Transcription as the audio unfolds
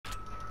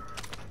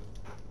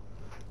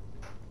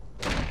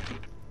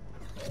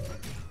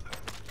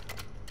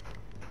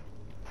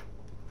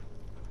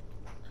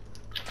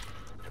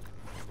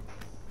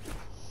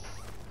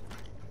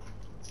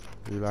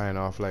We lying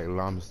off like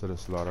lambs to the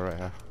slaughter right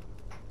here.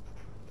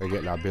 They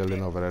get that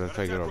building over there, they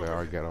take it over there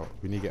or get out.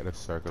 We need to get this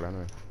circle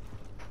anyway.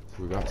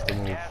 So we got to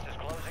move. Gas is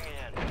closing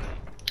in.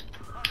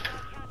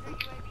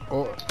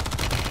 Oh.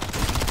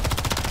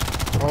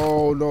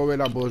 Oh no way,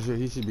 that bullshit.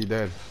 He should be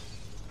dead.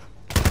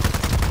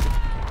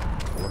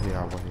 What he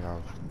have? What he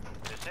have?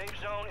 The safe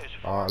zone is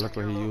Oh, far look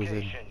from what your he using.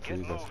 location. Get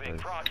Jesus moving,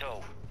 Christ.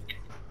 pronto.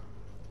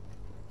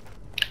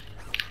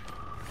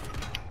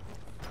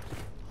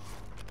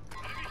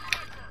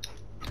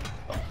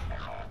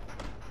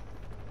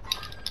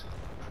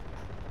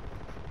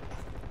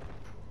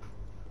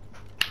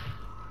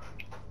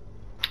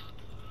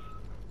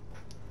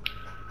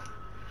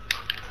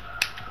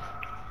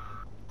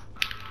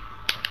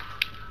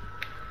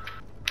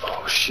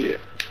 Oh shit.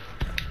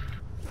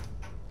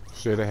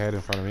 Straight ahead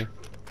in front of me.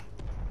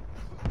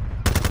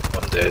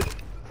 I'm dead.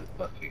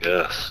 Fucking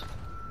gas.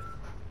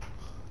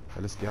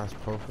 Oh, this gas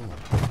puffing.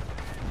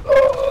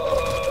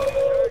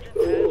 Oh,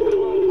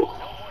 No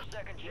more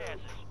second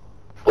chances.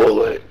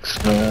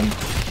 bullets, man.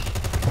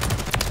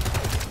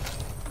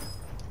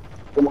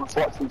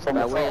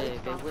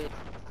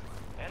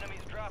 Enemies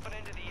dropping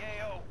into the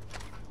AO.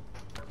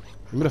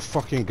 Give me the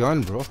fucking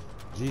gun, bro.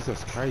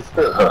 Jesus Christ.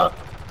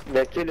 Mais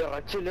à quelle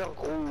heure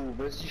gros?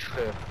 Vas-y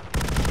frère.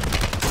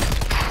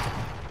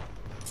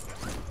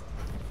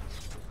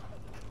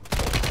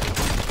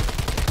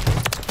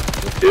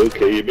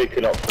 Okay, you're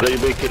making up for that, you're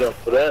making up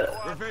for that.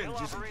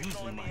 Revenge isn't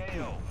usually my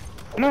kill.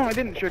 No, I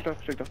didn't. Straight off.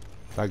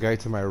 That guy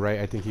to my right,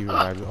 I think he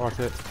revived. Watch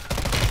it.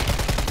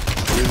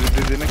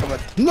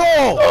 No!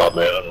 Oh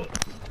man.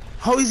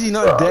 How is he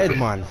not dead,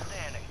 man?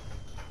 Standing.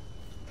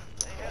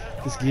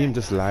 This game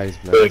just lies,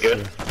 man. Say it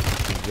again?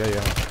 Yeah.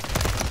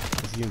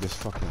 This game just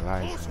fucking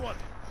lies, man.